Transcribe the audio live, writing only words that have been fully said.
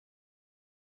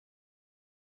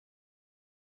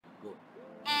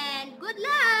and good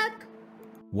luck!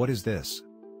 What is this?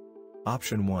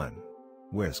 Option 1.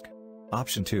 Whisk.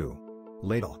 Option 2.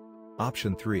 Ladle.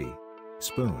 Option 3.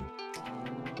 Spoon.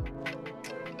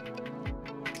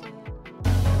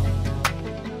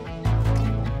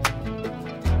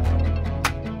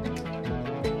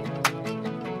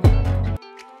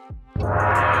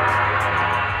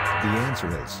 The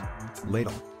answer is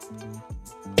ladle.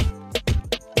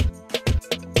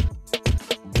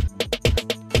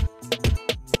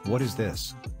 What is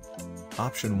this?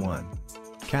 Option 1.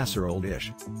 Casserole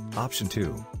dish. Option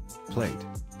 2. Plate.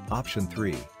 Option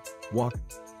 3. Wok.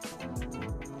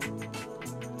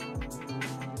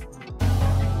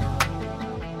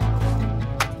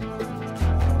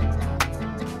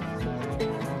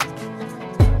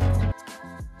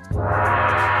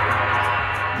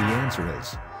 The answer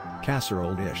is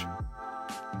casserole dish.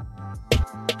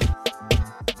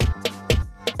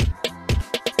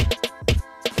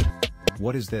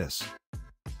 What is this?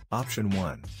 Option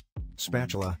 1.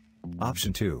 Spatula.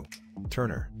 Option 2.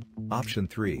 Turner. Option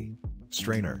 3.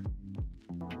 Strainer.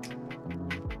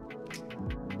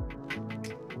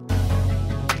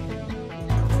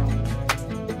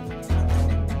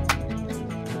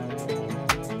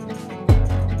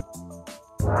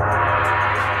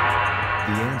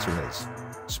 The answer is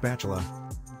spatula.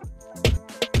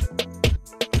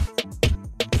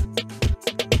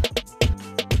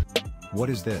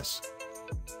 What is this?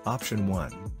 Option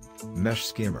 1. Mesh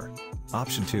skimmer.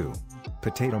 Option 2.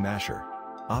 Potato masher.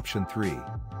 Option 3.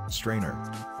 Strainer.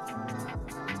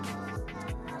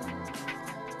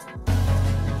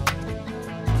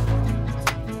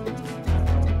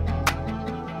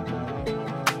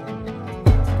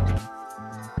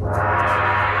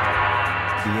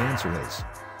 The answer is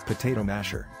potato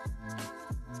masher.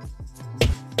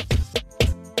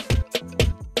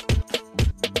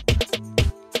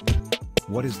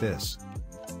 What is this?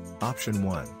 Option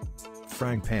 1.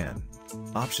 Frying pan.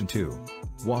 Option 2.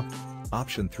 Wok.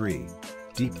 Option 3.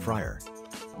 Deep fryer.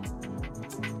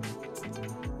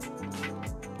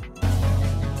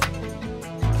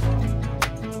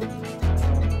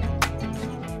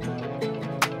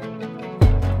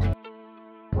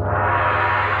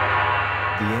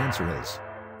 The answer is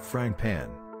frying pan.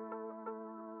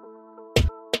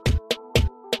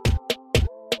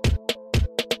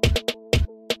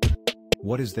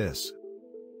 What is this?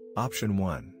 Option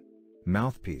 1.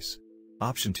 Mouthpiece.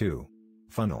 Option 2.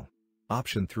 Funnel.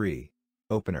 Option 3.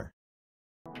 Opener.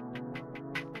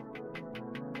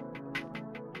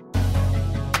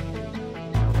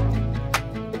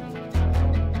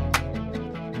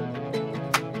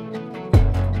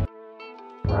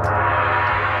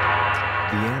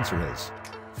 The answer is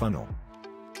funnel.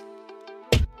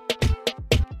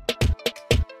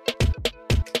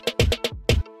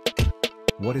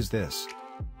 What is this?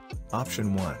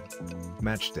 Option 1.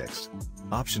 Matchsticks.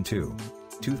 Option 2.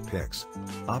 Toothpicks.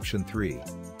 Option 3.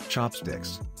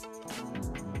 Chopsticks.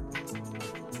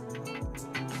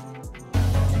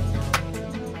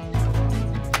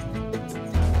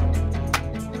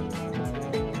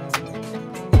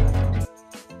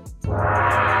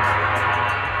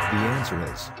 The answer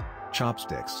is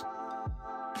chopsticks.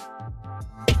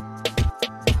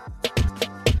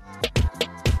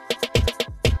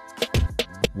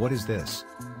 What is this?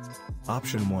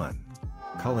 Option 1.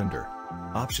 Colander.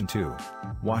 Option 2.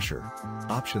 Washer.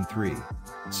 Option 3.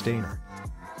 Stainer.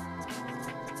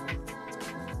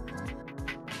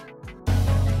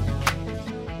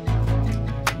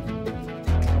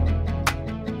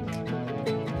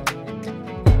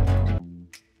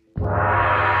 The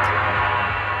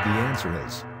answer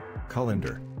is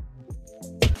colander.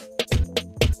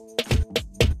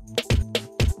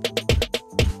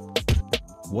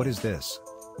 What is this?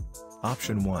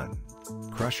 Option 1.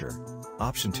 Crusher.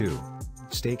 Option 2.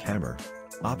 Steak hammer.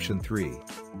 Option 3.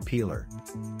 Peeler.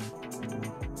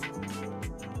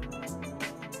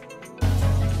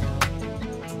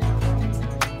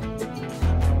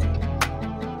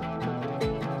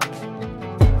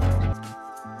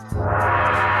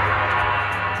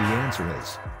 The answer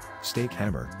is steak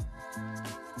hammer.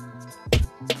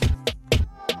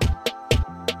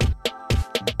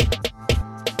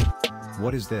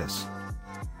 What is this?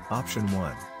 Option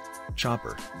 1.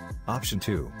 Chopper. Option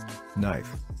 2.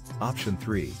 Knife. Option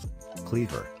 3.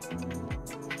 Cleaver.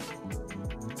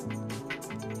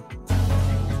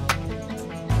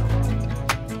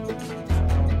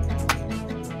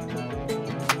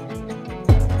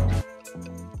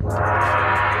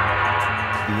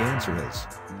 The answer is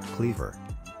cleaver.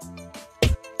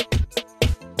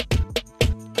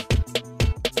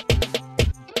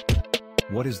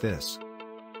 What is this?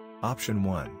 Option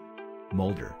 1.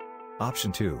 Molder.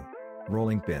 Option 2.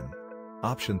 Rolling pin.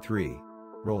 Option 3.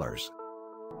 Rollers.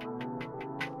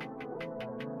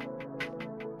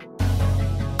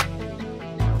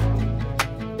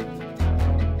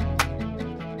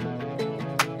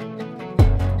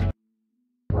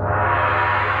 The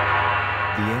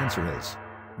answer is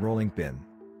rolling pin.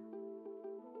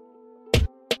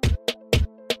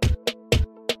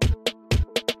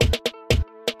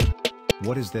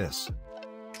 What is this?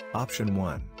 Option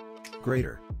 1.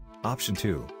 Grater. Option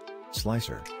 2.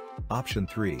 Slicer. Option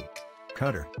 3.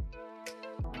 Cutter.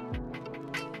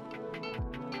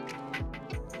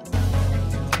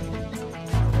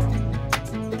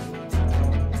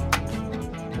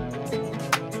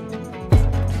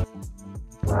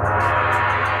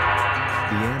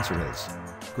 The answer is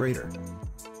grater.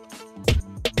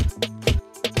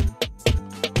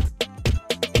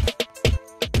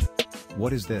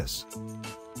 What is this?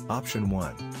 Option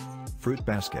 1. Fruit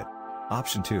basket.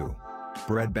 Option 2.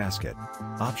 Bread basket.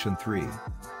 Option 3.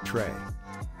 Tray.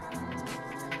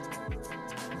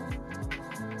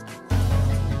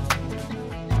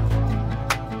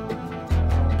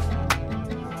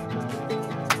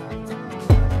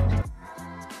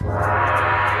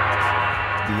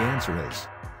 The answer is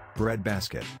bread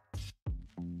basket.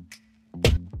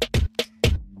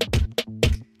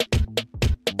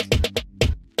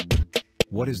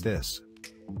 What is this?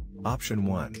 Option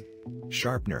 1.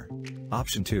 Sharpener.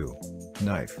 Option 2.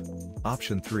 Knife.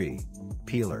 Option 3.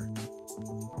 Peeler.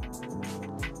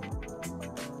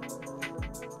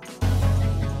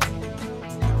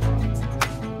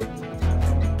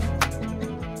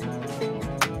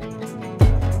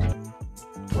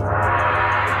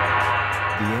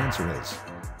 The answer is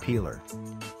peeler.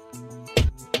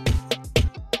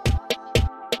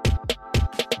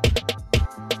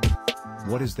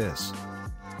 What is this?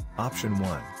 Option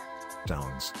 1.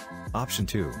 Tongs. Option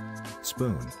 2.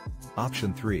 Spoon.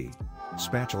 Option 3.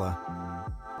 Spatula.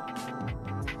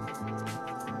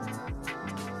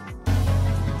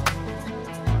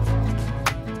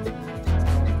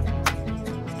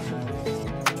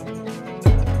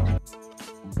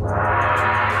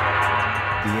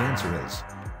 The answer is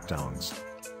tongs.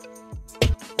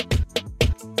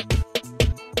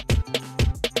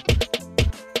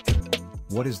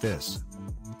 What is this?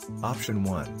 Option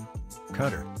 1.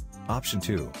 Cutter. Option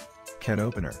 2. Can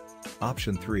opener.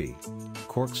 Option 3.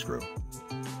 Corkscrew.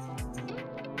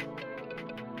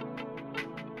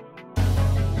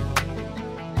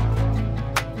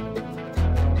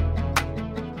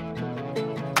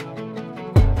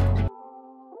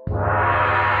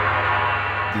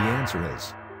 The answer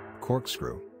is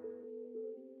corkscrew.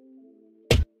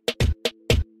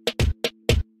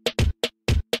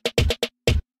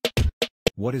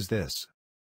 What is this?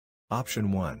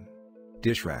 Option 1.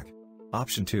 Dish rack.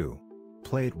 Option 2.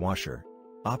 Plate washer.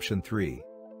 Option 3.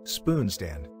 Spoon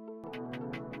stand.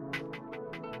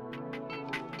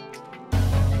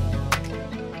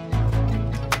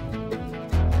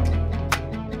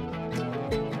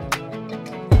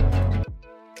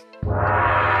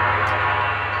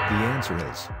 The answer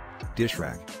is dish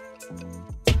rack.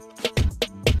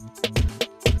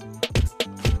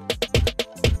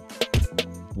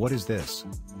 What is this?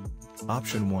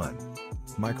 Option 1.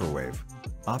 Microwave.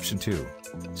 Option 2.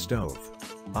 Stove.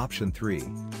 Option 3.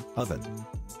 Oven.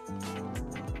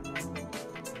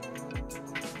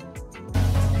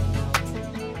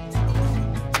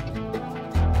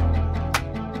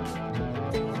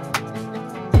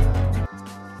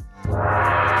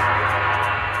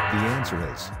 The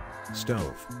answer is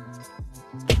stove.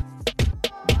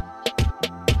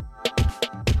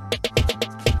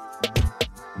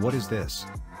 What is this?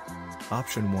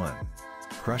 Option 1.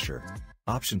 Crusher.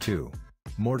 Option 2.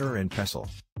 Mortar and pestle.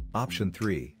 Option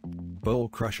 3. Bowl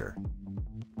crusher.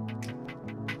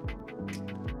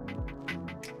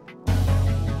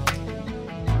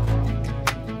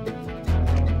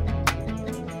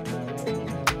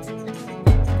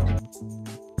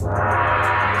 The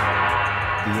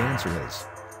answer is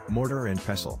mortar and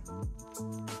pestle.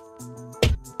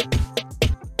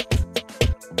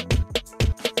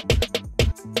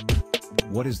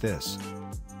 What is this?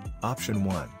 Option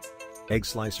 1. Egg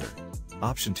slicer.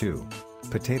 Option 2.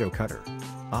 Potato cutter.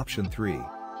 Option 3.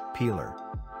 Peeler.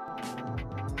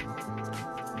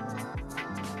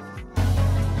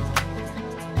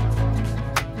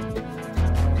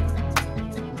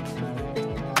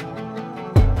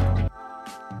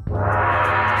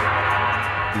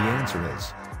 The answer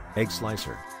is egg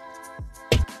slicer.